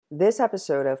This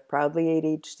episode of Proudly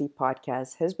ADHD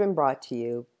podcast has been brought to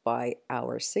you by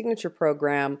our signature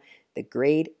program, the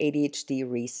Great ADHD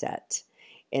Reset.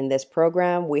 In this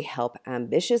program, we help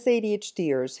ambitious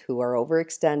ADHDers who are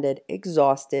overextended,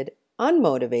 exhausted,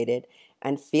 unmotivated,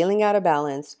 and feeling out of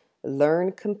balance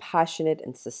learn compassionate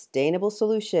and sustainable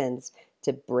solutions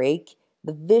to break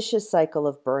the vicious cycle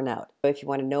of burnout. If you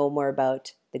want to know more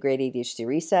about the Great ADHD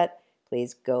Reset,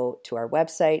 please go to our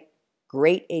website,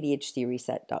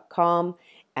 greatadhdreset.com.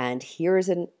 And here is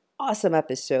an awesome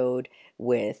episode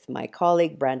with my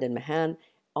colleague Brandon Mahan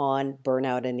on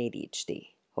burnout and ADHD.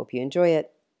 Hope you enjoy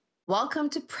it. Welcome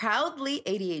to Proudly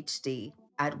ADHD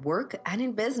at work and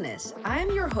in business. I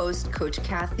am your host, Coach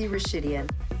Kathy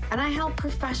Rashidian, and I help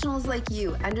professionals like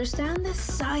you understand the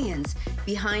science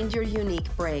behind your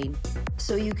unique brain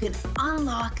so you can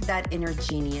unlock that inner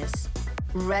genius.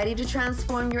 Ready to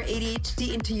transform your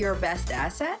ADHD into your best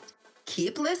asset?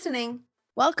 Keep listening.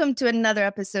 Welcome to another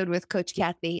episode with Coach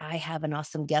Kathy. I have an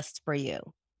awesome guest for you.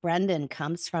 Brendan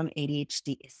comes from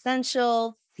ADHD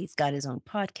Essentials. He's got his own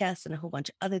podcast and a whole bunch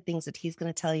of other things that he's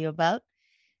going to tell you about.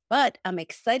 But I'm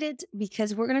excited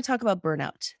because we're going to talk about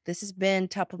burnout. This has been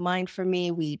top of mind for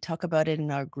me. We talk about it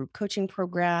in our group coaching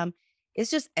program. It's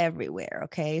just everywhere.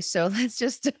 Okay. So let's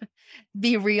just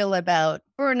be real about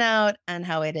burnout and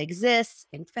how it exists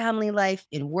in family life,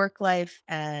 in work life.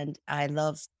 And I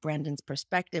love Brendan's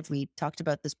perspective. We talked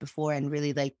about this before and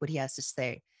really like what he has to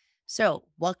say. So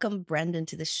welcome, Brendan,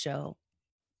 to the show.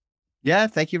 Yeah,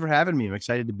 thank you for having me. I'm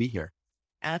excited to be here.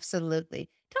 Absolutely.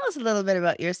 Tell us a little bit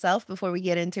about yourself before we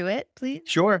get into it, please.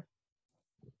 Sure.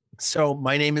 So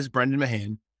my name is Brendan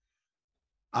Mahan.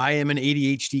 I am an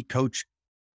ADHD coach,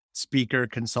 speaker,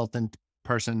 consultant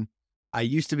person. I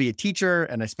used to be a teacher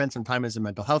and I spent some time as a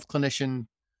mental health clinician.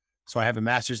 So I have a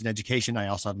master's in education. I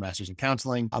also have a master's in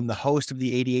counseling. I'm the host of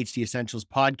the ADHD Essentials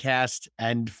podcast.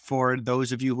 And for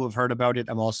those of you who have heard about it,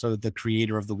 I'm also the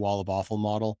creator of the Wall of Awful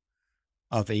model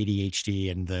of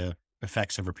ADHD and the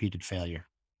effects of repeated failure.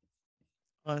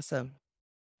 Awesome.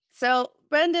 So,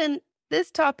 Brendan,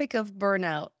 this topic of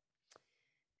burnout,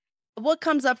 what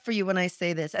comes up for you when I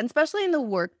say this, and especially in the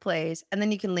workplace, and then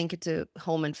you can link it to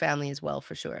home and family as well,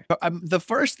 for sure. The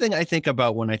first thing I think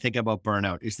about when I think about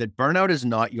burnout is that burnout is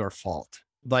not your fault.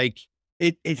 Like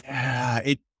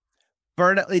burnout.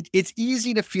 It's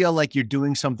easy to feel like you're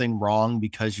doing something wrong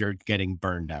because you're getting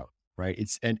burned out, right?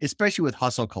 And especially with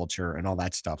hustle culture and all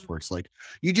that stuff, where it's like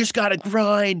you just got to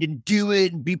grind and do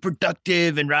it and be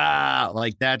productive and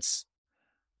like that's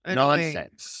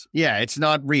nonsense. Yeah, it's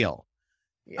not real.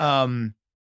 Yeah.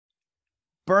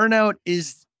 Burnout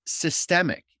is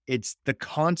systemic. It's the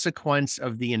consequence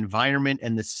of the environment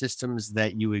and the systems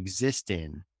that you exist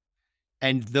in,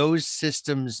 and those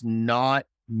systems not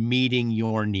meeting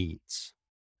your needs.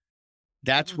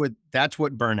 That's what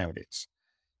burnout is.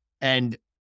 And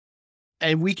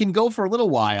we can go for a little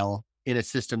while in a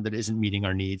system that isn't meeting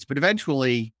our needs, but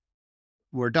eventually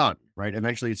we're done, right?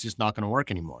 Eventually it's just not going to work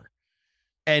anymore.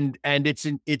 And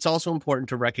it's also important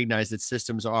to recognize that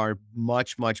systems are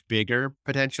much, much bigger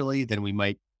potentially than we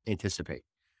might anticipate.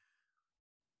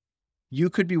 You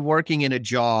could be working in a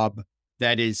job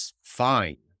that is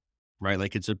fine, right?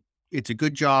 Like it's a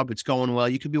good job. It's going well.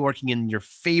 You could be working in your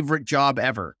favorite job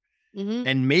ever,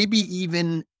 and maybe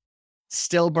even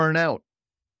still burn out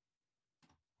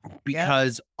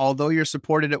because although you're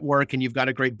supported at work and you've got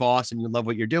a great boss and you love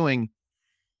what you're doing,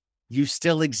 you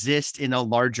still exist in a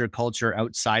larger culture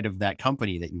outside of that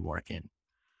company that you work in,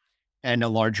 and a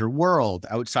larger world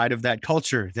outside of that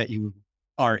culture that you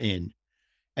are in.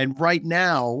 And right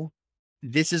now,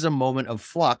 this is a moment of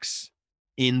flux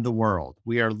in the world.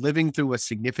 We are living through a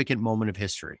significant moment of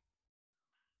history.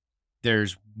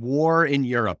 There's war in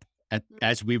Europe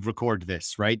as we record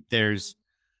this, right? There's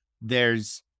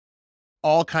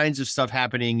all kinds of stuff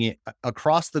happening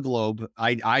across the globe.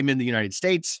 I'm in the United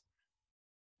States.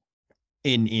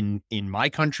 In my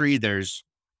country, there's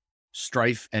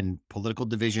strife and political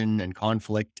division and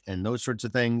conflict and those sorts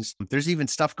of things. There's even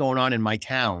stuff going on in my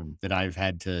town that I've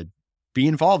had to be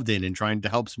involved in and trying to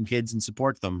help some kids and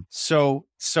support them. So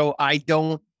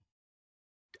I'm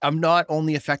not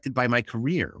only affected by my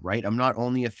career, right? I'm not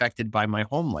only affected by my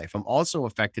home life. I'm also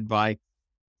affected by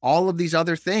all of these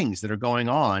other things that are going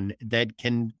on that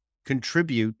can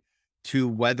contribute to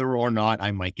whether or not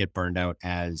I might get burned out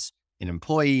as an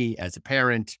employee, as a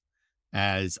parent,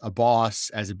 as a boss,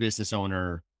 as a business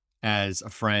owner, as a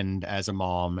friend, as a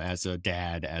mom, as a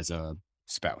dad, as a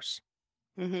spouse.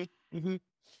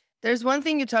 There's one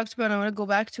thing you talked about. I want to go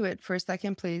back to it for a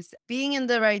second, please. Being in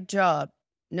the right job,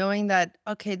 knowing that,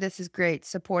 okay, this is great,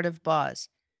 supportive boss,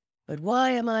 but why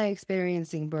am I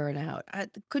experiencing burnout?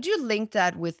 Could you link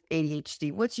that with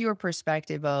ADHD? What's your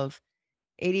perspective of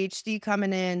ADHD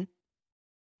coming in,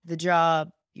 the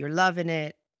job, you're loving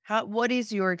it? What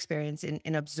is your experience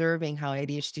in observing how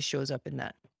ADHD shows up in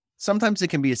that? Sometimes it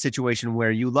can be a situation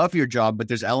where you love your job, but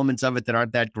there's elements of it that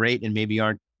aren't that great and maybe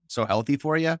aren't so healthy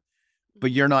for you,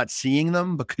 but you're not seeing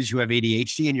them because you have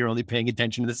ADHD and you're only paying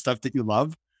attention to the stuff that you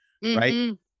love, right?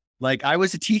 Mm-hmm. Like I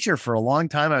was a teacher for a long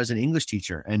time. I was an English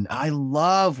teacher and I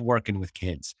love working with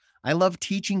kids. I love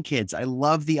teaching kids. I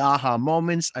love the aha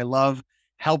moments. I love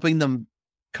helping them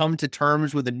come to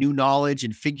terms with a new knowledge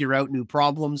and figure out new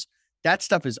problems. That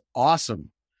stuff is awesome.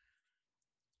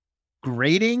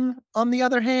 Grading, on the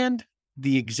other hand,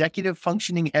 the executive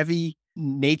functioning heavy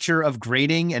nature of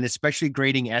grading and especially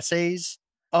grading essays.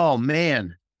 Oh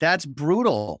man, that's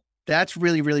brutal. That's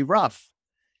really, really rough.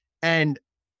 And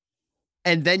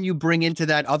then you bring into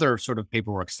that other sort of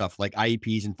paperwork stuff like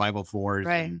IEPs and 504s.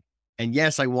 Right. And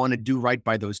yes, I want to do right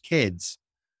by those kids.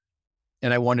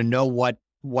 And I want to know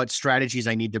what strategies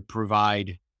I need to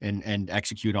provide and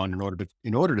execute on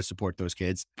in order to support those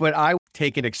kids. But I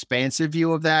take an expansive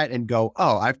view of that and go,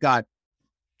 oh, I've got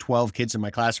 12 kids in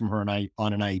my classroom who are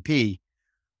on an IEP.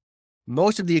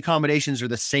 Most of the accommodations are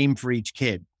the same for each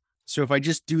kid. So if I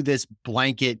just do this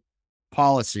blanket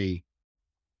policy,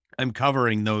 I'm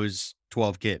covering those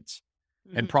 12 kids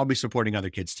and probably supporting other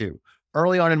kids too.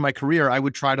 Early on in my career, I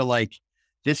would try to like,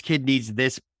 this kid needs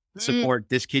this support,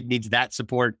 this kid needs that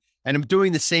support. And I'm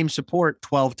doing the same support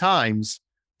 12 times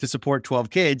to support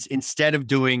 12 kids instead of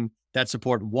doing that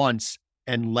support once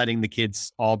and letting the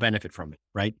kids all benefit from it,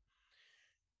 right?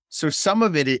 So some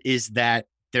of it is that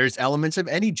there's elements of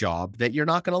any job that you're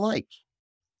not going to like.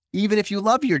 Even if you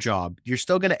love your job, you're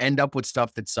still going to end up with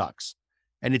stuff that sucks.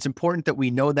 And it's important that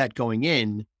we know that going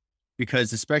in,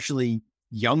 because especially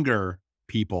younger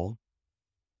people,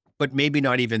 but maybe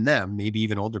not even them, maybe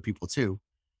even older people too,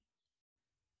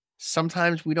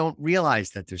 sometimes we don't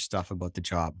realize that there's stuff about the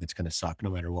job that's going to suck no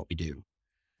matter what we do.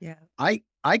 Yeah.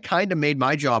 I kind of made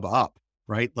my job up,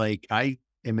 right? Like I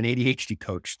am an ADHD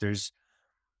coach. There's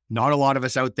not a lot of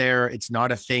us out there. It's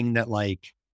not a thing that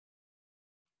like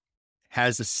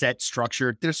has a set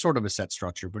structure. There's sort of a set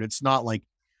structure, but it's not like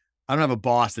I don't have a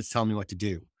boss that's telling me what to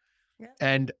do. Yeah.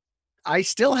 And I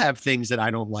still have things that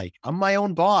I don't like. I'm my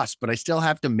own boss, but I still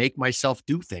have to make myself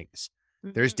do things.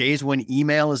 There's days when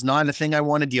email is not a thing I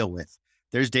want to deal with.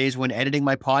 There's days when editing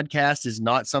my podcast is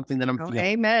not something that I'm feeling.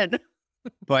 Amen.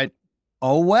 But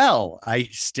oh well, I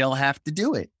still have to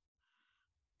do it.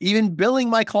 Even billing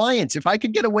my clients. If I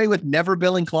could get away with never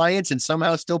billing clients and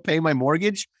somehow still pay my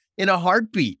mortgage in a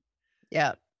heartbeat.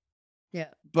 Yeah. Yeah.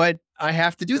 But I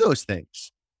have to do those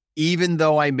things, even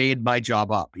though I made my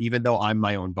job up, even though I'm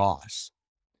my own boss.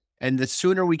 And the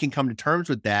sooner we can come to terms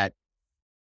with that,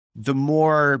 the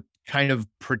more kind of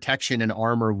protection and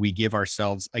armor we give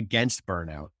ourselves against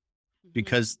burnout,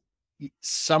 because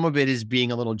some of it is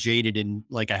being a little jaded in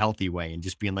like a healthy way and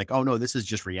just being like, oh no, this is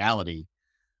just reality.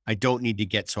 I don't need to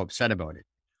get so upset about it.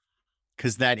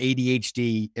 Because that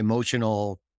ADHD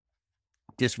emotional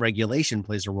dysregulation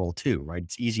plays a role too, right?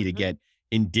 It's easy to get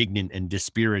indignant and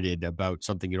dispirited about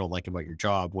something you don't like about your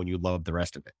job when you love the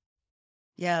rest of it.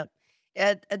 Yeah.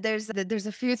 There's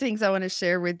a few things I want to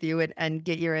share with you and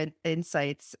get your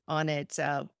insights on it.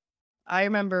 I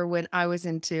remember when I was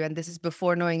into, and this is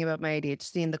before knowing about my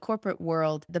ADHD, in the corporate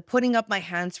world, the putting up my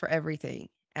hands for everything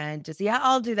and just, yeah,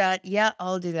 I'll do that. Yeah,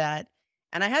 I'll do that.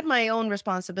 And I had my own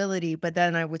responsibility, but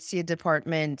then I would see a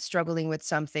department struggling with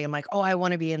something. I'm like, oh, I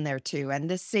want to be in there too. And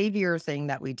this savior thing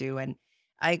that we do. And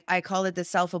I call it the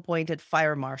self-appointed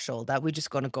fire marshal, that we're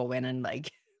just going to go in and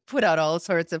like put out all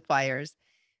sorts of fires,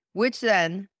 which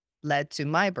then led to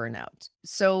my burnout.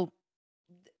 So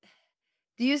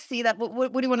do you see that?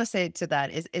 What do you want to say to that?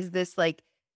 Is this like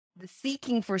the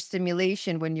seeking for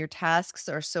stimulation when your tasks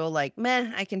are so like,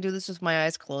 man, I can do this with my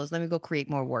eyes closed. Let me go create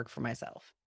more work for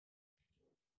myself.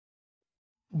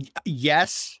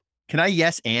 Yes. Can I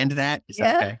yes and that? Is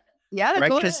that okay? Yeah, right?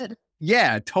 Go ahead.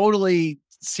 Yeah, totally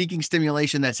seeking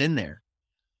stimulation that's in there.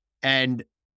 And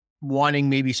wanting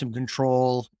maybe some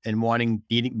control and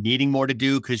needing more to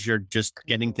do because you're just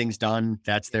getting things done.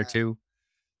 That's there too.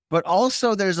 But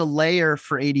also there's a layer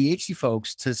for ADHD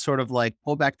folks to sort of like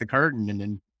pull back the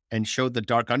curtain and show the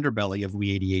dark underbelly of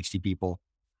we ADHD people.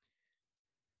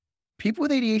 People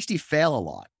with ADHD fail a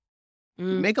lot,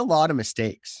 make a lot of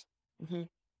mistakes.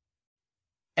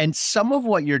 And some of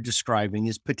what you're describing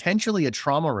is potentially a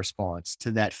trauma response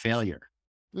to that failure,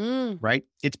 right?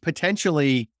 It's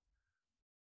potentially,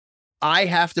 I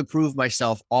have to prove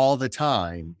myself all the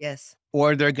time. Yes.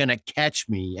 Or they're going to catch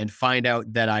me and find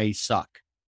out that I suck.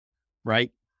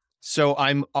 Right. So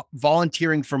I'm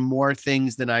volunteering for more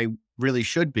things than I really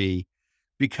should be,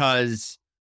 because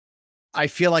I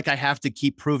feel like I have to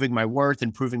keep proving my worth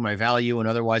and proving my value. And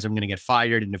otherwise I'm going to get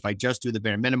fired. And if I just do the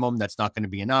bare minimum, that's not going to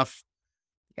be enough.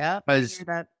 Yeah, I Because hear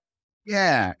that.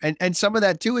 yeah. And some of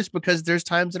that too is because there's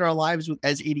times in our lives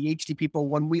as ADHD people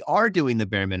when we are doing the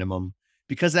bare minimum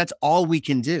because that's all we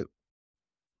can do.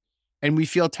 And we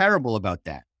feel terrible about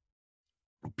that,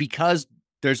 because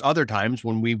there's other times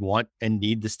when we want and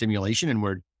need the stimulation and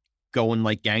we're going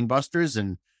like gangbusters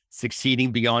and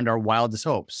succeeding beyond our wildest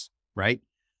hopes. Right.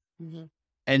 Mhm.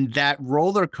 And that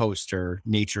roller coaster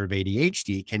nature of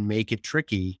ADHD can make it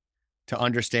tricky to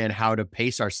understand how to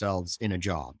pace ourselves in a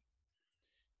job.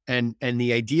 And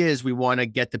the idea is we want to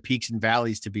get the peaks and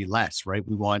valleys to be less, right?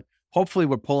 Hopefully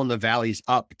we're pulling the valleys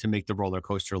up to make the roller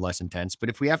coaster less intense. But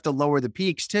if we have to lower the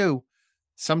peaks too,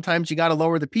 sometimes you got to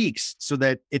lower the peaks so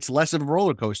that it's less of a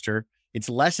roller coaster, it's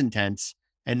less intense.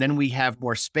 And then we have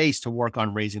more space to work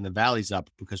on raising the valleys up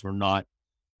because we're not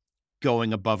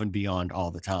going above and beyond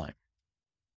all the time.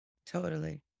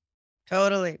 Totally.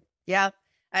 Totally. Yeah.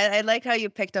 I like how you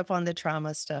picked up on the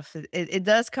trauma stuff. It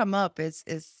does come up.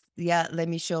 Yeah, let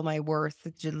me show my worth.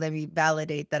 Let me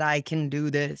validate that I can do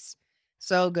this.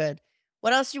 So good.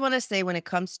 What else do you want to say when it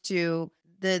comes to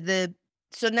the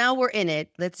so now we're in it.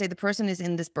 Let's say the person is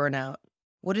in this burnout.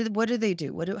 What do they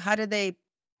do? How do they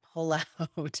pull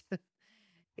out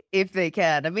if they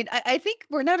can? I mean, I think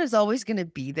burnout is always gonna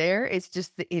be there. It's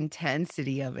just the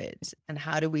intensity of it. And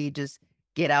how do we just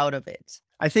get out of it?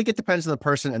 I think it depends on the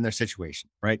person and their situation,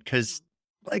 right? Because,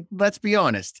 like, let's be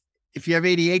honest, if you have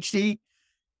ADHD,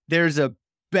 there's a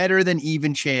better than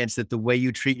even chance that the way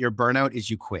you treat your burnout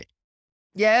is you quit,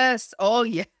 Yes. Oh,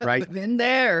 yeah. right? I've been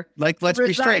there. Like, let's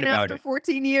be straight Resign about after it.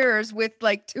 14 years with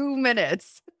like 2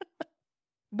 minutes.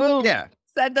 Boom. Yeah,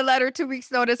 Send the letter, 2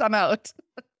 weeks notice, I'm out.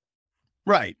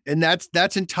 right. And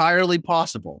that's entirely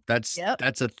possible. That's Yep.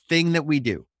 that's a thing that we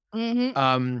do.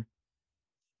 Mhm.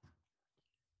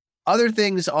 Other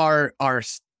things are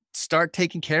start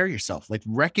taking care of yourself. Like,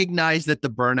 recognize that the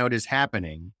burnout is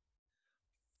happening.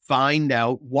 Find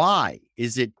out why.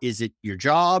 Is it your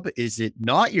job? Is it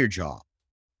not your job?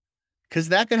 Because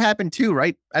that could happen too,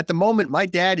 right? At the moment, my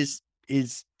dad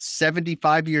is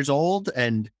 75 years old,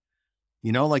 and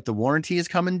like the warranty is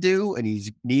coming due, and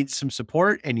he needs some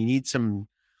support, and he needs some.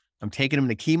 I'm taking him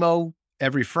to chemo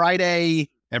every Friday,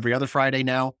 every other Friday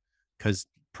now, because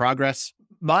progress.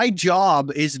 My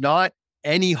job is not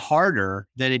any harder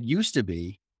than it used to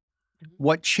be.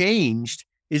 What changed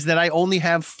is that I only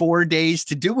have 4 days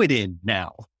to do it in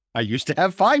now. I used to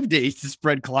have 5 days to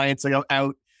spread clients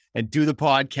out and do the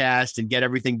podcast and get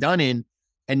everything done in.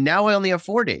 And now I only have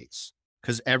 4 days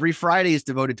because every Friday is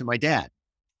devoted to my dad.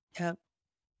 Yep.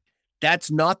 That's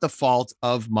not the fault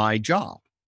of my job.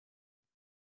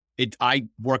 I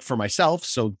work for myself.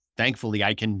 So thankfully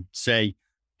I can say,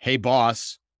 hey,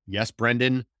 boss, yes,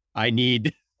 Brendan, I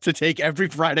need to take every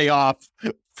Friday off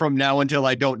from now until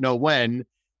I don't know when.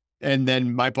 And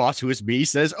then my boss, who is me,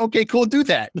 says, okay, cool, do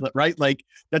that. Right. Like,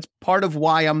 that's part of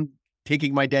why I'm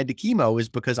taking my dad to chemo, is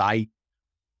because I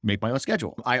make my own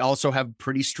schedule. I also have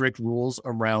pretty strict rules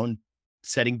around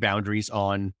setting boundaries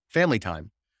on family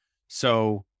time.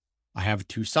 So I have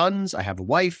 2 sons, I have a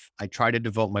wife. I try to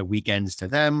devote my weekends to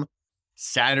them.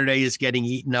 Saturday is getting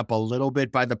eaten up a little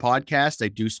bit by the podcast. I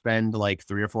do spend like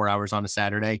 3 or 4 hours on a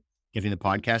Saturday getting the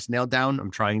podcast nailed down.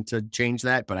 I'm trying to change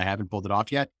that, but I haven't pulled it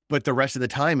off yet. But the rest of the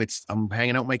time, I'm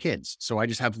hanging out with my kids. So I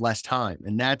just have less time.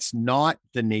 And that's not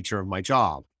the nature of my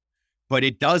job. But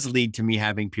it does lead to me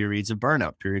having periods of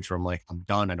burnout, periods where I'm like, I'm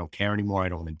done. I don't care anymore. I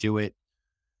don't want to do it.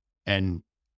 And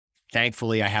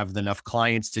thankfully, I have enough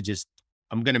clients to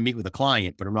I'm going to meet with a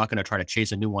client, but I'm not going to try to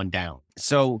chase a new one down.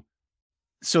 So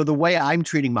the way I'm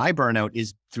treating my burnout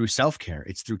is through self-care.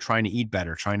 It's through trying to eat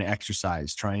better, trying to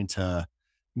exercise, trying to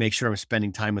make sure I'm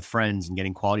spending time with friends and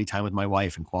getting quality time with my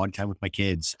wife and quality time with my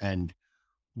kids. And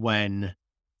when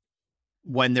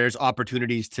there's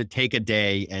opportunities to take a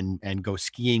day and go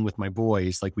skiing with my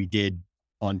boys, like we did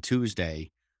on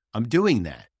Tuesday, I'm doing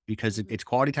that because it's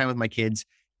quality time with my kids.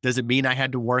 Does it mean I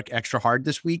had to work extra hard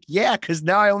this week? Yeah, because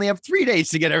now I only have 3 days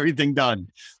to get everything done.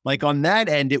 Like, on that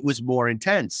end, it was more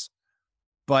intense.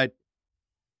 But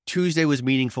Tuesday was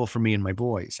meaningful for me and my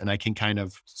boys, and I can kind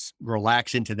of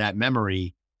relax into that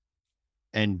memory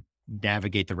and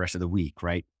navigate the rest of the week,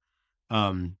 right?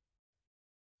 And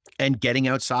getting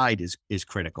outside is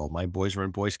critical. My boys were in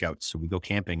Boy Scouts, so we go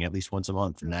camping at least once a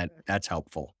month, and that's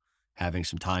helpful. Having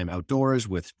some time outdoors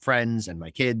with friends and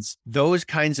my kids, those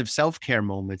kinds of self-care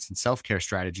moments and self-care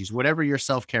strategies, whatever your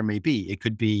self-care may be. It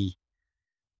could be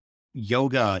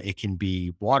yoga, it can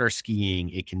be water skiing,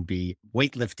 it can be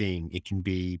weightlifting, it can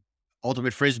be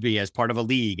ultimate frisbee as part of a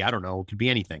league. I don't know, it could be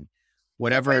anything. So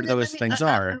Whatever Brendan, those things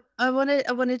are. I want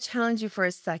to challenge you for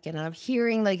a second. I'm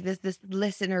hearing like this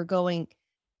listener going,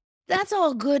 "That's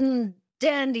all good and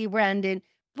dandy, Brandon,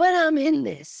 but I'm in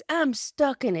this. I'm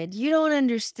stuck in it. You don't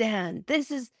understand.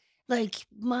 This is like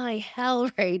my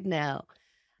hell right now."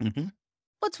 Mhm.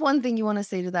 What's one thing you want to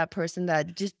say to that person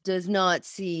that just does not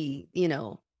see,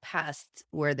 past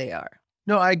where they are?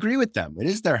 No, I agree with them. It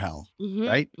is their hell, Mm-hmm.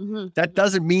 right? That Mm-hmm.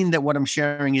 doesn't mean that what I'm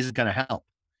sharing isn't going to help.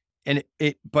 And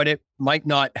but it might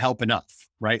not help enough,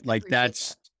 right? I Like appreciate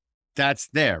that. that's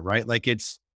there, right? Like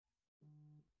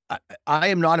I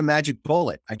am not a magic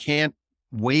bullet. I can't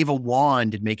wave a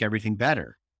wand and make everything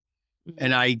better. Mm-hmm.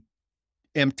 And I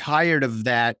am tired of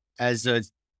that as a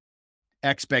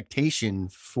expectation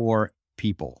for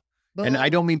people. And I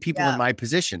Boom. don't mean people in Yeah. my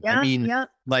position. I Yeah. mean, Yeah.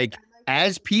 like,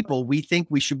 as people, we think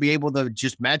we should be able to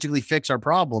just magically fix our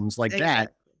problems like that.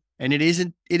 Exactly. And it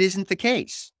isn't the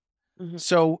case. Mm-hmm.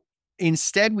 So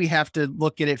instead, we have to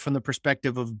look at it from the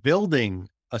perspective of building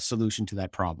a solution to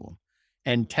that problem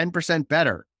and 10%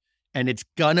 better. And it's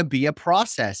going to be a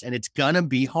process and it's going to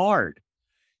be hard.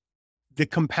 The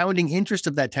compounding interest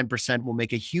of that 10% will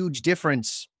make a huge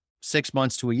difference 6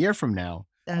 months to a year from now.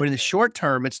 But in That's the it. short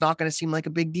term, it's not going to seem like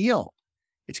a big deal.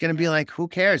 It's going to be Yeah. like, who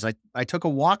cares? I took a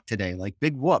walk today, like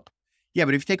big whoop. Yeah,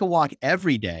 but if you take a walk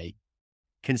every day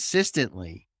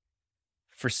consistently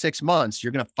for 6 months,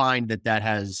 you're going to find that that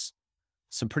has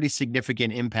some pretty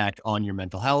significant impact on your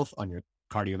mental health, on your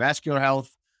cardiovascular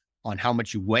health, on how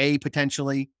much you weigh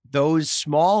potentially. Those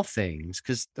small things,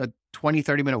 because a 20,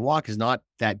 30-minute walk is not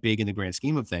that big in the grand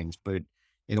scheme of things, but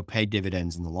it'll pay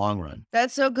dividends in the long run.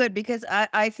 That's so good because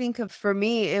I think of, for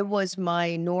me, it was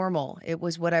my normal. It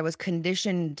was what I was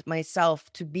conditioned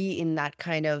myself to be in, that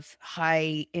kind of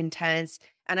high intense.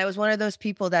 And I was one of those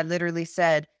people that literally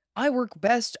said, "I work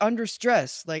best under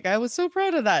stress." Like, I was so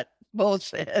proud of that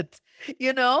bullshit,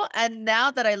 And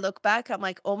now that I look back, I'm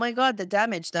like, oh my God, the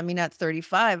damage. I mean, at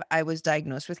 35, I was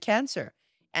diagnosed with cancer.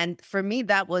 And for me,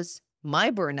 that was my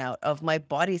burnout of my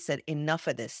body said, enough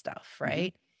of this stuff, Mhm.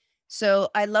 right? So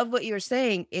I love what you're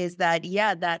saying is that,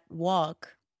 yeah, that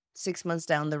walk 6 months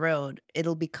down the road,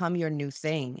 it'll become your new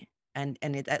thing. And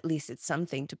at least it's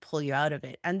something to pull you out of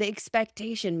it. And the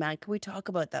expectation, man, can we talk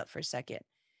about that for a second?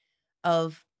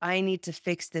 Of I need to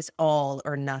fix this all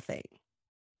or nothing.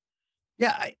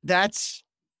 Yeah, that's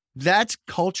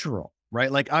cultural,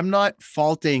 right? Like, I'm not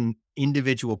faulting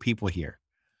individual people here.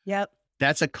 Yep.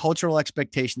 That's a cultural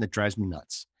expectation that drives me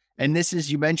nuts. And this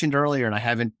is, you mentioned earlier, and I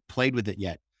haven't played with it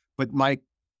yet, but my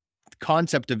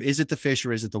concept of, is it the fish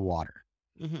or is it the water,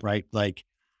 Hmm. right? Like,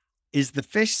 is the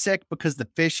fish sick because the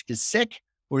fish is sick,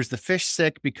 or is the fish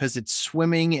sick because it's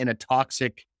swimming in a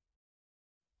toxic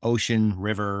ocean,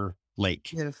 river, lake?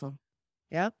 Beautiful.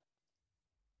 Yep.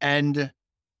 And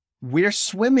we're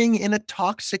swimming in a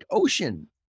toxic ocean.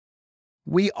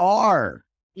 We are,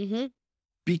 Hmm.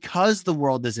 because the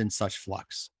world is in such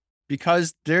flux,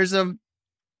 because there's a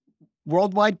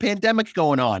worldwide pandemic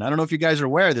going on. I don't know if you guys are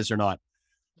aware of this or not,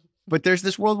 but there's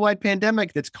this worldwide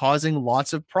pandemic that's causing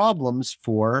lots of problems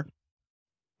for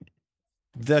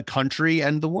the country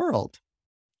and the world.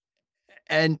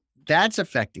 And that's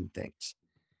affecting things.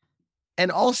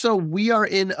 And also, we are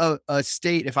in a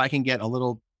state, if I can get a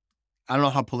little, I don't know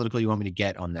how political you want me to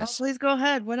get on Oh, this. please go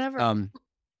ahead. Whatever.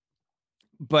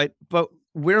 But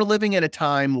we're living at a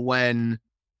time when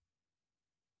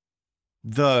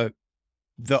the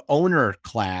the owner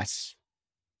class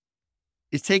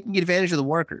is taking advantage of the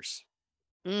workers,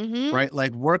 Hmm. right?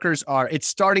 Like, workers are, it's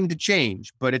starting to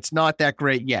change, but it's not that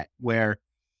great yet, where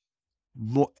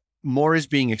more is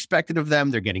being expected of them.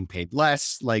 They're getting paid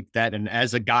less, like that. And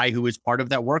as a guy who is part of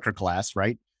that worker class,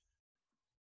 right?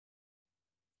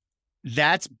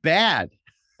 That's bad.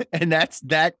 And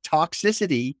that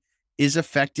toxicity is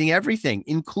affecting everything,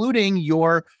 including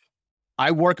I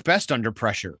work best under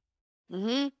pressure.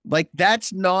 Hmm. Like,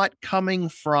 that's not coming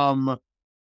from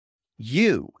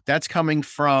you. That's coming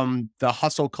from the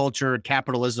hustle culture,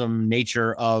 capitalism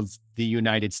nature of the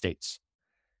United States.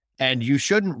 And you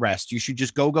shouldn't rest. You should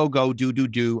just go, go, go,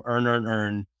 do,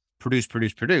 earn, produce,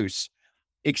 produce, produce.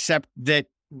 Except that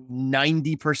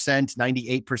 90%,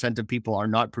 98% of people are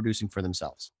not producing for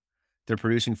themselves. They're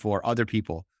producing for other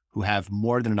people who have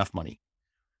more than enough money,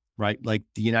 right? Like,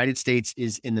 the United States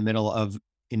is in the middle of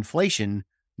inflation,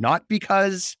 not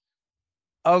because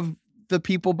of the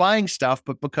people buying stuff,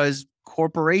 but because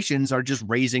corporations are just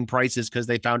raising prices because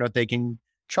they found out they can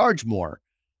charge more.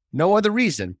 No other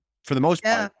reason, for the most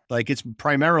Yeah. part. Like, it's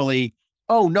primarily,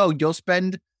 oh no, you'll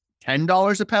spend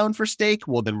 $10 a pound for steak.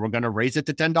 Well, then we're going to raise it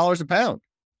to $10 a pound.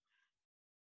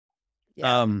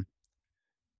 Yeah.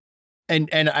 And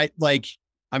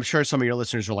I'm sure some of your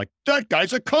listeners are like, that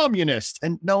guy's a communist.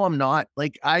 And no, I'm not.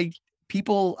 Like I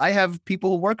have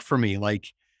people who work for me, like,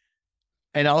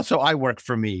 and also I work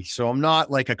for me. So I'm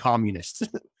not like a communist,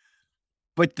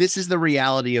 but this is the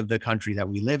reality of the country that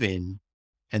we live in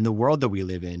and the world that we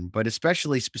live in, but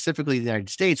especially specifically the United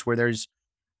States, where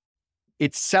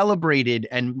it's celebrated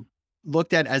and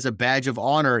looked at as a badge of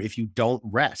honor if you don't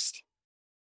rest.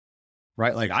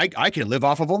 Right? Like I can live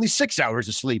off of only 6 hours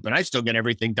of sleep and I still get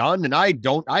everything done. And I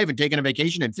haven't taken a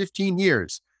vacation in 15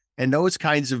 years. And those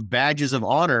kinds of badges of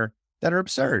honor that are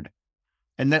absurd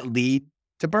and that lead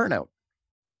to burnout.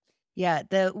 Yeah.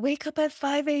 The wake up at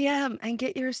 5 a.m. and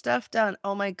get your stuff done.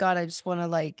 Oh my God. I just want to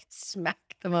like smack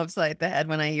them upside the head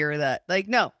when I hear that. Like,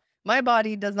 no, my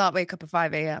body does not wake up at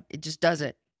 5 a.m. It just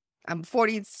doesn't. I'm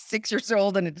 46 years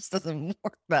old and it just doesn't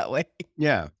work that way.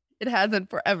 Yeah. It hasn't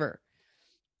forever.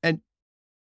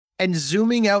 And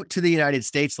zooming out to the United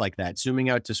States like that, zooming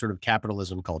out to sort of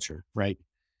capitalism culture, right,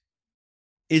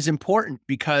 is important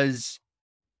because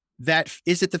that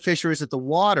is it the fish or is it the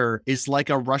water is like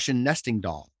a Russian nesting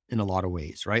doll in a lot of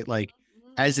ways, right? Like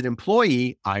as an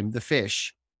employee, I'm the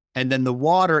fish, and then the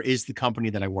water is the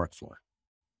company that I work for.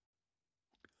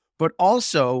 But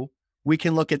also we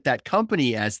can look at that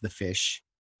company as the fish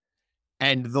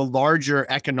and the larger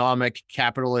economic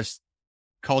capitalist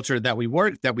culture that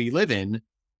we live in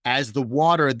as the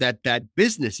water that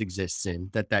business exists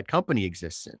in, that company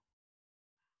exists in.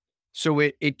 So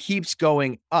it keeps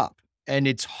going up, and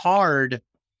it's hard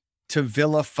to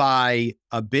vilify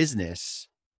a business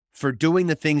for doing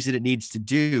the things that it needs to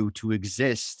do to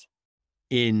exist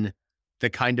in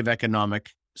the kind of economic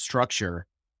structure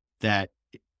that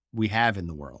we have in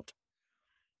the world.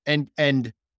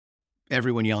 And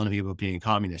everyone yelling at me about being a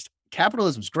communist.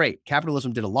 Capitalism's great.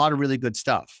 Capitalism did a lot of really good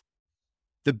stuff.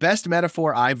 The best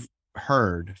metaphor I've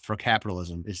heard for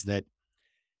capitalism is that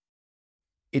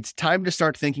it's time to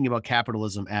start thinking about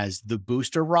capitalism as the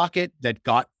booster rocket that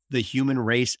got the human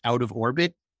race out of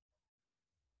orbit.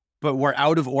 But we're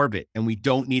out of orbit and we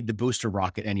don't need the booster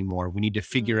rocket anymore. We need to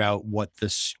figure out what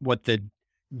the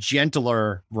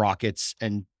gentler rockets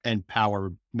and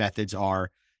power methods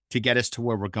are to get us to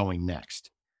where we're going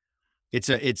next.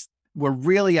 We're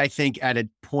really, I think, at a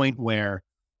point where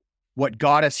what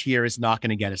got us here is not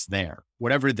going to get us there.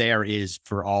 Whatever there is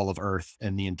for all of Earth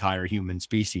and the entire human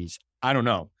species, I don't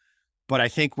know. But I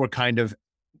think we're kind of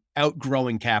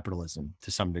outgrowing capitalism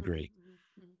to some degree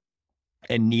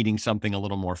and needing something a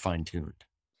little more fine-tuned.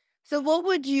 So what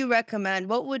would you recommend?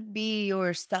 What would be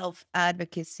your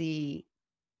self-advocacy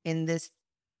in this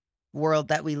world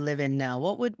that we live in now?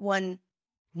 What would one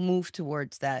move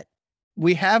towards that?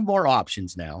 We have more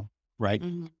options now, right?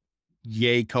 Mm-hmm.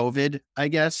 Yay, COVID, I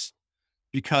guess,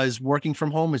 because working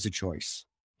from home is a choice.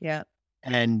 Yeah.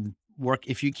 And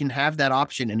if you can have that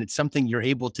option and it's something you're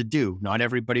able to do, not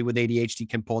everybody with ADHD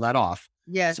can pull that off.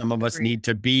 Yes. Some of us need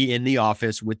to be in the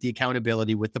office with the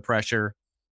accountability, with the pressure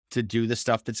to do the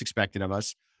stuff that's expected of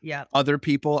us. Yeah. Other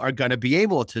people are going to be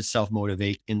able to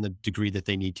self-motivate in the degree that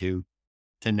they need to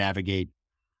navigate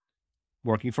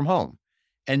working from home.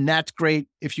 And that's great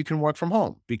if you can work from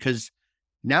home, because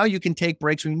now you can take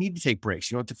breaks when you need to take breaks.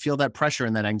 You don't have to feel that pressure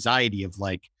and that anxiety of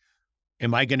like,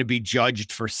 am I going to be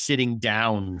judged for sitting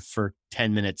down for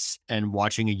 10 minutes and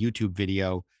watching a YouTube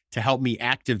video to help me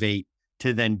activate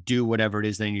to then do whatever it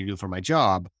is that I need to do for my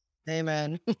job?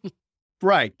 Amen.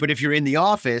 Right. But if you're in the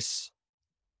office,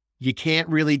 you can't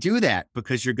really do that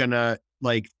because you're going to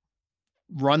like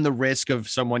run the risk of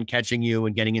someone catching you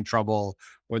and getting in trouble,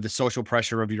 or the social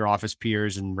pressure of your office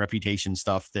peers and reputation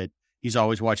stuff that he's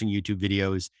always watching YouTube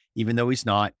videos, even though he's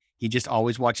not. He just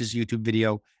always watches YouTube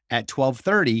video at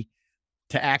 12:30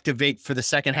 to activate for the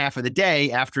second half of the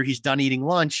day after he's done eating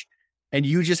lunch. And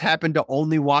you just happen to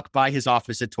only walk by his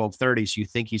office at 12:30. So you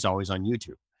think he's always on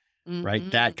YouTube,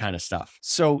 right? That kind of stuff.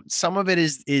 So some of it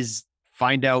is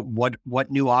find out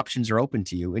what new options are open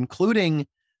to you, including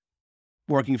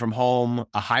working from home,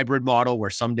 a hybrid model where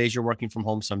some days you're working from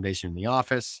home, some days you're in the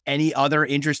office. Any other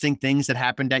interesting things that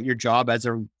happened at your job as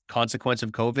a consequence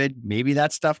of COVID, maybe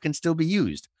that stuff can still be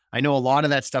used. I know a lot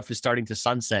of that stuff is starting to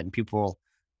sunset and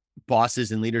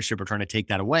bosses and leadership are trying to take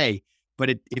that away, but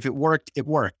if it worked, it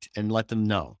worked, and let them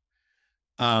know.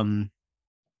 I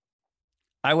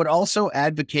would also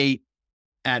advocate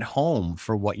at home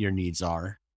for what your needs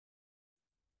are.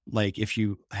 Like if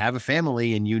you have a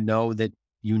family and you know that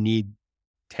you need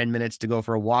 10 minutes to go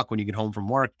for a walk when you get home from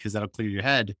work because that'll clear your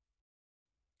head,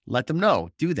 let them know.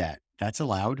 Do that. That's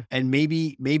allowed. And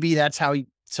maybe that's how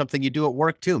something you do at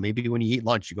work too. Maybe when you eat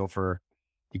lunch, you go for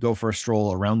a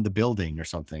stroll around the building or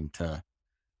something to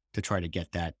try to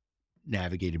get that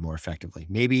navigated more effectively.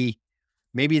 Maybe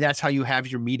that's how you have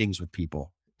your meetings with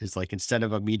people, is like, instead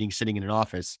of a meeting sitting in an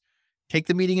office, take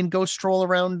the meeting and go stroll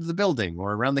around the building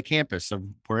or around the campus of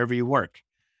wherever you work.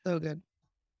 So good.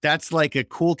 That's like a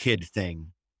cool kid thing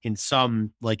in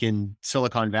some, like in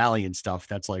Silicon Valley and stuff.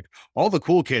 That's like, all the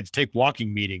cool kids take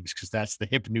walking meetings because that's the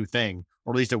hip new thing.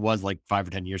 Or at least it was like 5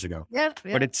 or 10 years ago. Yeah.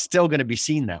 But it's still going to be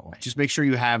seen that way. Just make sure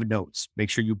you have notes. Make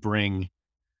sure you bring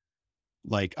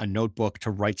like a notebook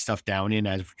to write stuff down in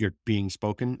as you're being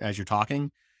spoken, as you're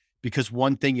talking. Because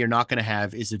one thing you're not going to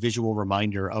have is a visual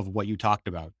reminder of what you talked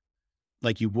about.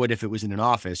 Like you would if it was in an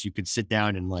office. You could sit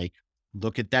down and like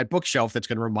look at that bookshelf that's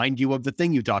going to remind you of the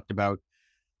thing you talked about,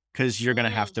 because you're going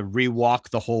to have to rewalk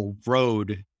the whole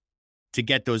road to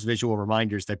get those visual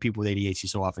reminders that people with ADHD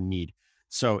so often need.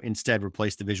 So instead,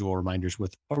 replace the visual reminders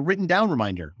with a written down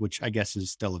reminder, which I guess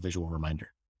is still a visual reminder.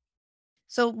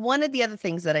 So one of the other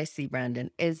things that I see,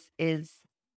 Brandon, is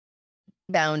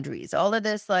boundaries. All of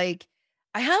this, like,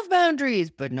 I have boundaries,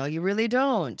 but no, you really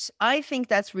don't. I think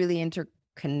that's really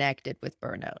interconnected with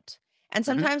burnout. And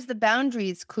sometimes the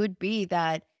boundaries could be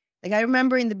that, like, I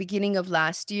remember in the beginning of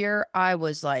last year, I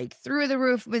was like through the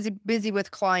roof busy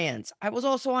with clients. I was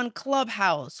also on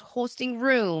Clubhouse hosting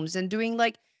rooms and doing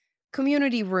like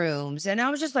community rooms. And I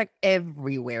was just like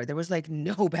everywhere. There was like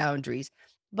no boundaries.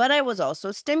 But I was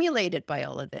also stimulated by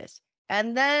all of this.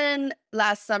 And then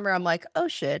last summer, I'm like, oh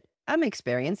shit, I'm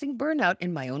experiencing burnout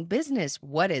in my own business.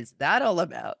 What is that all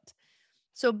about?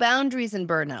 So boundaries and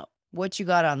burnout, what you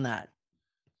got on that?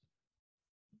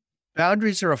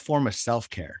 Boundaries are a form of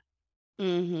self-care,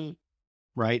 Mm-hmm.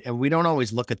 right? And we don't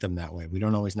always look at them that way. We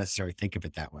don't always necessarily think of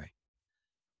it that way.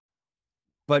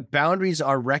 But boundaries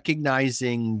are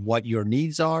recognizing what your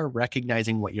needs are,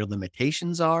 recognizing what your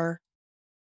limitations are,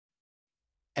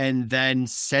 and then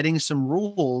setting some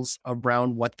rules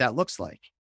around what that looks like.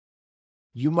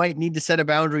 You might need to set a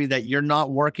boundary that you're not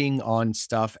working on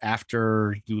stuff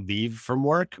after you leave from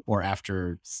work or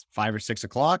after 5 or 6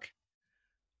 o'clock.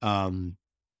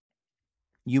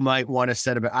 You might want to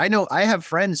set I know I have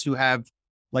friends who have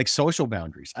like social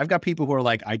boundaries. I've got people who are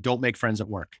like, I don't make friends at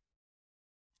work.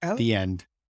 Oh. The end.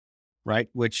 Right.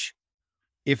 Which,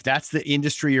 if that's the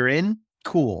industry you're in,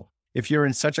 cool. If you're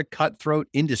in such a cutthroat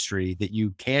industry that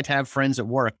you can't have friends at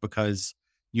work because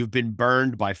you've been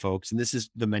burned by folks, and this is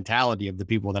the mentality of the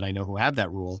people that I know who have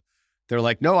that rule. They're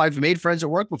like, no, I've made friends at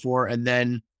work before, and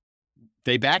then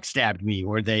they backstabbed me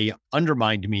or they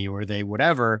undermined me or they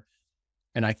whatever.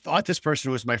 And I thought this person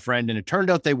was my friend and it turned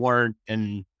out they weren't.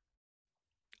 And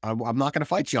I'm not going to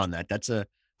fight you on that. That's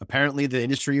apparently the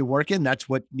industry you work in. That's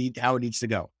how it needs to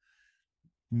go.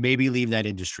 Maybe leave that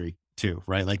industry too,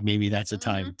 right? Like maybe that's a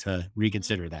time to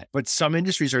reconsider that. But some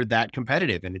industries are that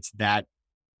competitive and it's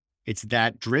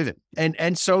that driven.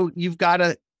 And so you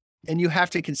have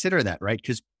to consider that, right?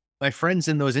 Because my friends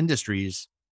in those industries,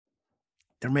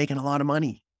 they're making a lot of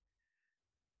money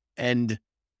and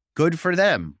good for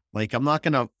them. Like, I'm not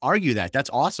going to argue that. That's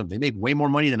awesome. They make way more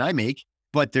money than I make,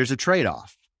 but there's a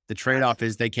trade-off. The trade-off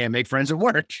is they can't make friends at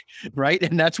work, right?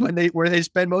 And that's where they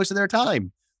spend most of their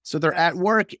time. So they're at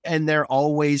work and they're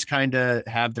always kind of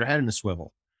have their head in a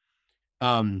swivel.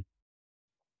 And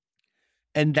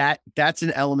that's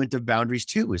an element of boundaries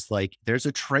too, is like, there's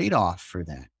a trade-off for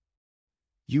that.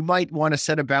 You might want to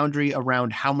set a boundary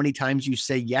around how many times you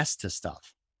say yes to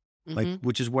stuff, like,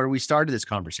 which is where we started this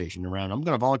conversation around, I'm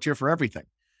going to volunteer for everything.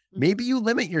 Maybe you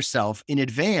limit yourself in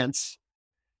advance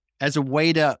as a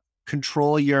way to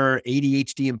control your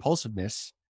ADHD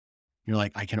impulsiveness. You're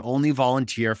like, I can only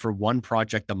volunteer for one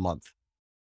project a month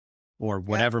or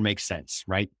whatever makes sense,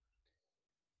 right?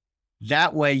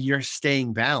 That way you're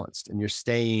staying balanced and you're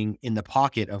staying in the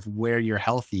pocket of where you're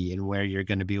healthy and where you're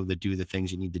going to be able to do the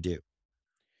things you need to do.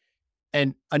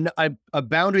 And a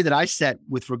boundary that I set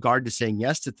with regard to saying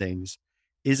yes to things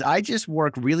is I just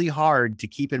work really hard to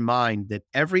keep in mind that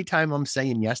every time I'm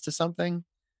saying yes to something,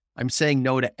 I'm saying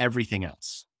no to everything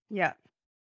else. Yeah.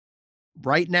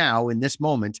 Right now, in this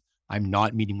moment, I'm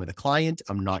not meeting with a client.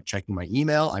 I'm not checking my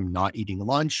email. I'm not eating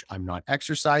lunch. I'm not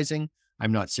exercising.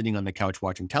 I'm not sitting on the couch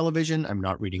watching television. I'm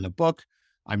not reading a book.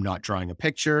 I'm not drawing a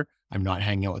picture. I'm not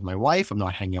hanging out with my wife. I'm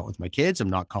not hanging out with my kids. I'm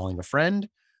not calling a friend.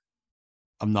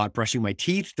 I'm not brushing my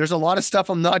teeth. There's a lot of stuff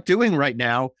I'm not doing right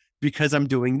now because I'm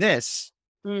doing this.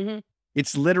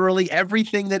 It's literally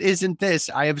everything that isn't this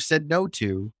I have said no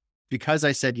to because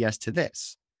I said yes to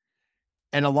this.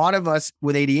 And a lot of us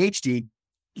with ADHD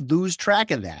lose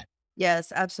track of that.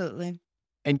 Yes, absolutely.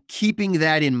 And keeping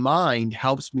that in mind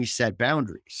helps me set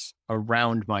boundaries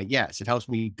around my yes. It helps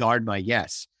me guard my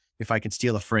yes. If I can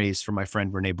steal a phrase from my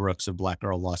friend Renee Brooks of Black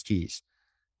Girl Lost Keys,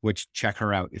 which check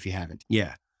her out if you haven't.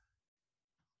 Yeah.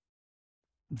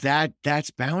 That's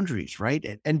boundaries,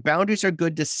 right? And boundaries are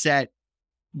good to set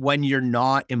when you're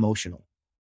not emotional.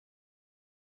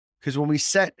 Because when we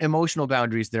set emotional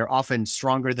boundaries, they're often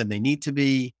stronger than they need to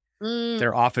be.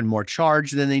 They're often more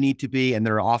charged than they need to be, and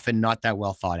they're often not that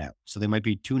well thought out. So they might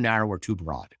be too narrow or too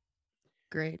broad.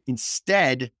 Great.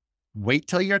 Instead, wait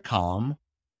till you're calm.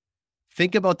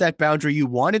 Think about that boundary you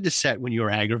wanted to set when you were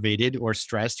aggravated or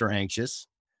stressed or anxious.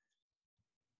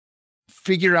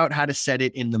 Figure out how to set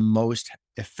it in the most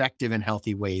effective and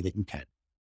healthy way that you can.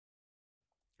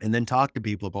 And then talk to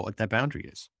people about what that boundary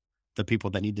is, the people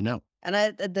that need to know. And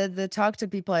the talk to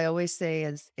people I always say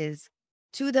is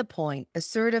to the point,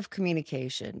 assertive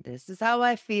communication. This is how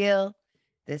I feel.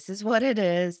 This is what it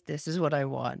is. This is what I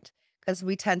want. Because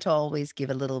we tend to always give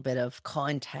a little bit of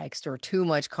context or too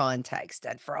much context.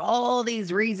 And for all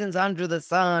these reasons under the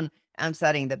sun, I'm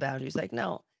setting the boundaries. Like,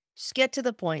 no, just get to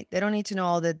the point. They don't need to know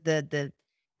all the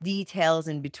details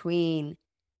in between.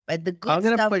 But the good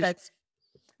stuff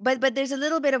but there's a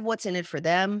little bit of what's in it for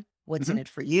them, what's in it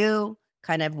for you,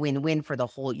 kind of win-win for the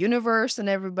whole universe and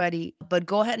everybody. But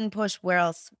go ahead and push. Where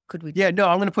else could we? Yeah, no,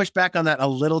 I'm going to push back on that a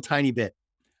little tiny bit.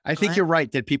 I think you're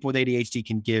right that people with ADHD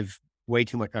can give way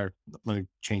too much, or let me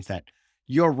change that.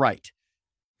 You're right.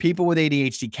 People with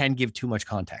ADHD can give too much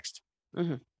context.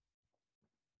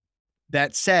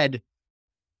 That said,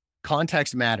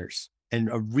 context matters and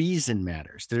a reason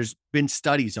matters. There's been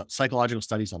studies, psychological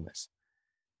studies on this.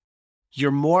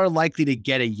 You're more likely to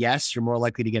get a yes, you're more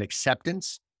likely to get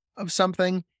acceptance of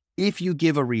something if you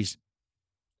give a reason.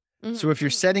 So if you're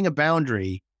setting a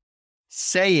boundary,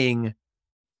 saying,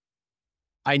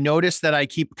 I notice that I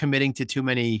keep committing to too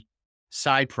many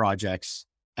side projects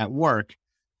at work,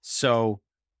 so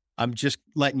I'm just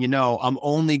letting you know, I'm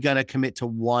only going to commit to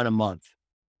one a month.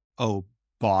 Oh,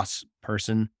 boss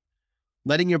person.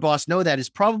 Letting your boss know that is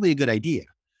probably a good idea.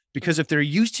 Because if they're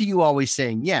used to you always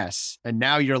saying yes, and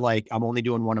now you're like, I'm only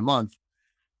doing one a month,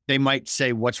 they might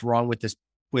say, what's wrong with this,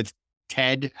 with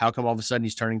Ted? How come all of a sudden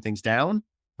he's turning things down?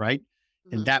 Right.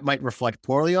 And that might reflect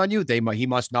poorly on you. He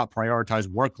must not prioritize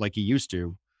work like he used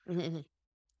to.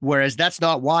 Whereas that's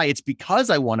not why. It's because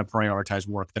I want to prioritize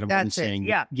work that I'm only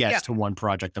saying yes to one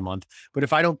project a month. But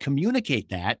if I don't communicate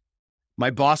that, my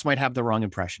boss might have the wrong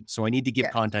impression. So I need to give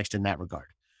context in that regard.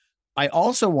 I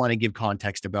also want to give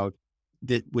context about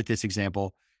with this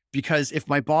example, because if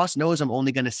my boss knows I'm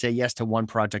only going to say yes to one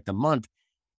project a month,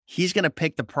 he's going to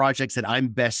pick the projects that I'm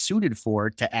best suited for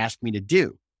to ask me to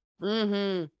do.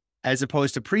 As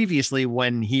opposed to previously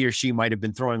when he or she might have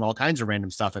been throwing all kinds of random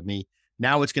stuff at me.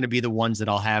 Now it's going to be the ones that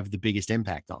I'll have the biggest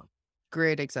impact on.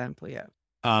 Great example. Yeah.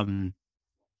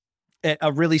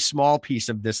 A really small piece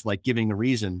of this, like giving a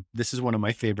reason. This is one of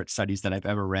my favorite studies that I've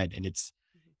ever read. And it's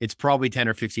probably 10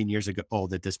 or 15 years ago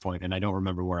old at this point, and I don't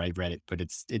remember where I read it, but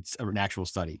it's an actual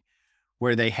study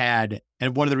where they had,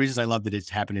 and one of the reasons I loved it, it's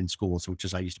happened in schools, which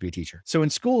is I used to be a teacher. So in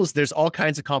schools, there's all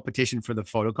kinds of competition for the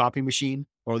photocopy machine,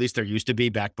 or at least there used to be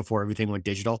back before everything went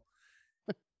digital.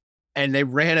 And they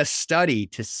ran a study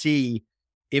to see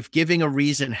if giving a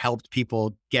reason helped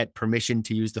people get permission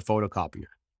to use the photocopier.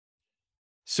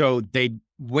 So they'd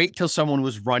wait till someone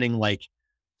was running like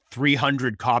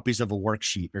 300 copies of a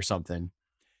worksheet or something,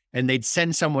 and they'd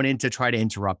send someone in to try to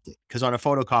interrupt it. Because on a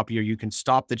photocopier, you can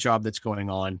stop the job that's going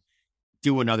on,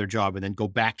 do another job, and then go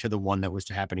back to the one that was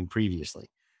happening previously.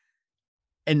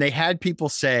 And they had people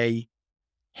say,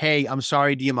 hey, I'm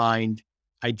sorry, do you mind?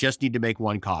 I just need to make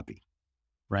one copy,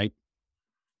 right?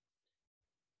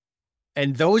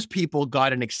 And those people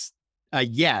got a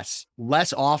yes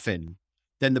less often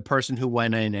than the person who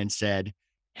went in and said,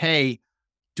 hey,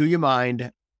 do you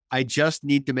mind? I just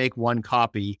need to make one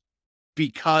copy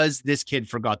because this kid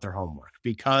forgot their homework,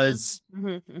 because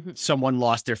someone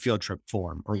lost their field trip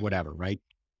form or whatever, right?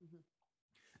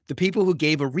 The people who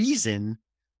gave a reason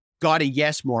got a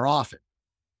yes more often.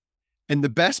 And the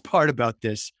best part about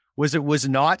this was it was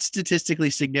not statistically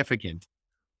significant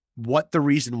what the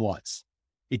reason was.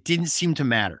 It didn't seem to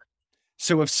matter.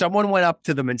 So if someone went up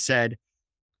to them and said,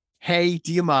 hey,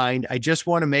 do you mind? I just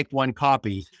want to make one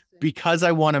copy because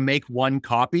I want to make one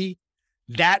copy,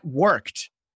 that worked.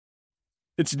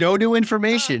 It's no new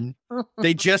information.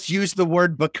 They just use the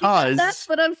word because. That's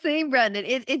what I'm saying, Brandon.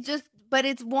 But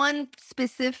it's one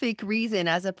specific reason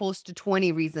as opposed to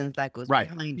 20 reasons that goes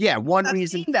behind. Yeah, one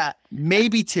reason.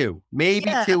 Maybe two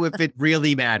if it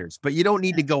really matters. But you don't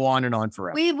need to go on and on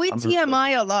forever. We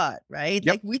TMI a lot, right?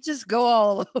 Yep. Like we just go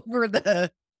all over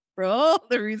the for all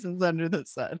the reasons under the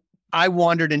sun. I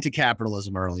wandered into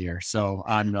capitalism earlier, so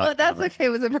I'm not. Oh, that's okay. It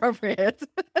was appropriate.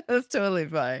 That's totally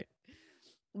fine.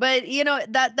 But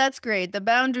that's great. The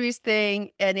boundaries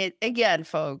thing, and it again,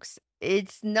 folks,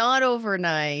 it's not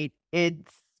overnight.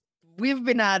 We've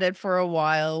been at it for a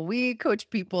while. We coach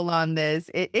people on this.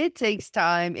 It takes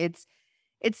time. It's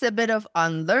a bit of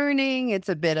unlearning, it's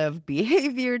a bit of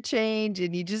behavior change,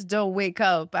 and you just don't wake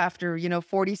up after,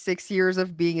 46 years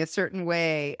of being a certain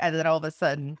way, and then all of a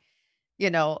sudden,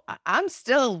 I'm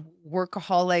still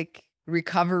workaholic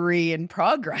recovery in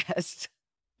progress,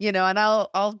 and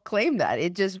I'll claim that.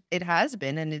 It has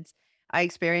been, and I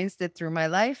experienced it through my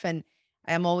life, and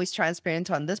I am always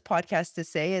transparent on this podcast to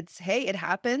say hey, it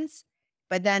happens,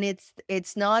 but then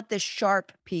it's not the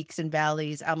sharp peaks and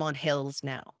valleys. I'm on hills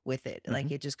now with it. Like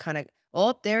it just kind of,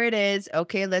 oh, there it is.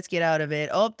 Okay, let's get out of it.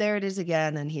 Oh, there it is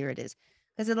again, and here it is.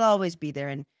 Because it'll always be there.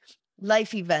 And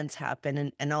life events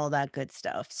happen and all that good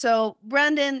stuff. So,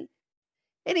 Brandon,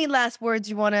 any last words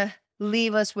you want to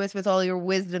leave us with all your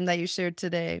wisdom that you shared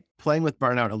today? Playing with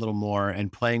burnout a little more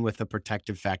and playing with the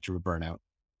protective factor of burnout.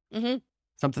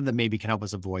 Something that maybe can help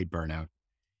us avoid burnout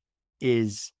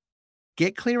is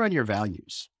get clear on your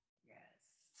values. Yes.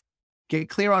 Get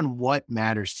clear on what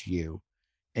matters to you,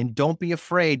 and don't be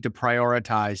afraid to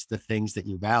prioritize the things that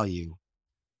you value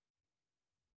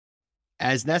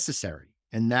as necessary.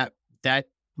 And that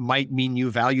might mean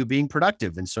you value being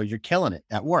productive, and so you're killing it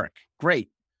at work. Great.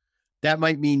 That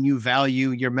might mean you value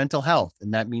your mental health,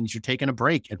 and that means you're taking a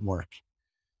break at work,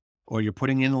 or you're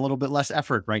putting in a little bit less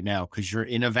effort right now because you're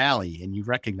in a valley and you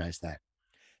recognize that.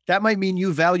 That might mean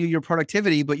you value your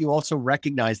productivity, but you also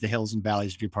recognize the hills and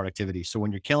valleys of your productivity. So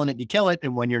when you're killing it, you kill it.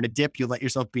 And when you're in a dip, you let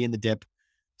yourself be in the dip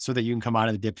so that you can come out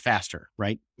of the dip faster,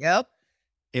 right? Yep.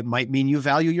 It might mean you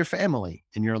value your family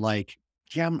and you're like,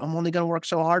 yeah, I'm only going to work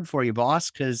so hard for you, boss,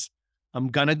 because I'm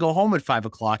going to go home at 5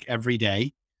 o'clock every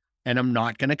day and I'm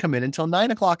not going to come in until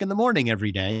 9 o'clock in the morning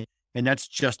every day. And that's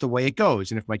just the way it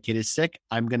goes. And if my kid is sick,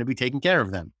 I'm going to be taking care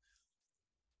of them.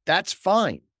 That's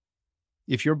fine.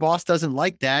 If your boss doesn't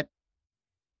like that,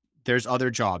 there's other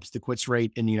jobs. The quits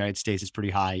rate in the United States is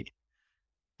pretty high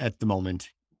at the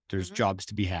moment. There's jobs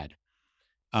to be had.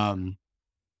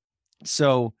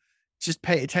 So just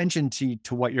pay attention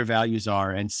to what your values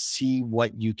are and see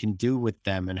what you can do with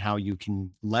them and how you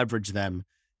can leverage them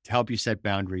to help you set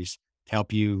boundaries, to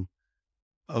help you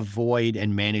avoid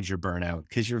and manage your burnout,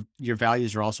 because your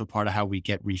values are also part of how we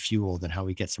get refueled and how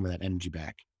we get some of that energy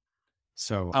back.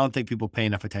 So I don't think people pay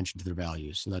enough attention to their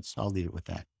values. So I'll leave it with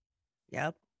that.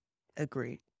 Yep.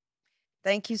 Agreed.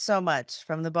 Thank you so much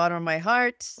from the bottom of my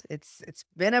heart. It's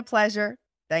been a pleasure.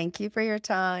 Thank you for your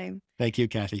time. Thank you,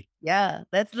 Kathy. Yeah.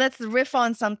 Let's riff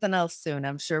on something else soon.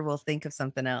 I'm sure we'll think of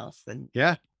something else and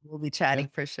we'll be chatting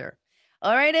for sure.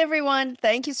 All right, everyone.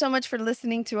 Thank you so much for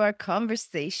listening to our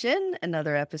conversation.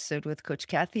 Another episode with Coach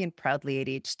Kathy and Proudly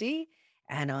ADHD.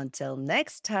 And until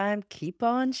next time, keep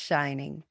on shining.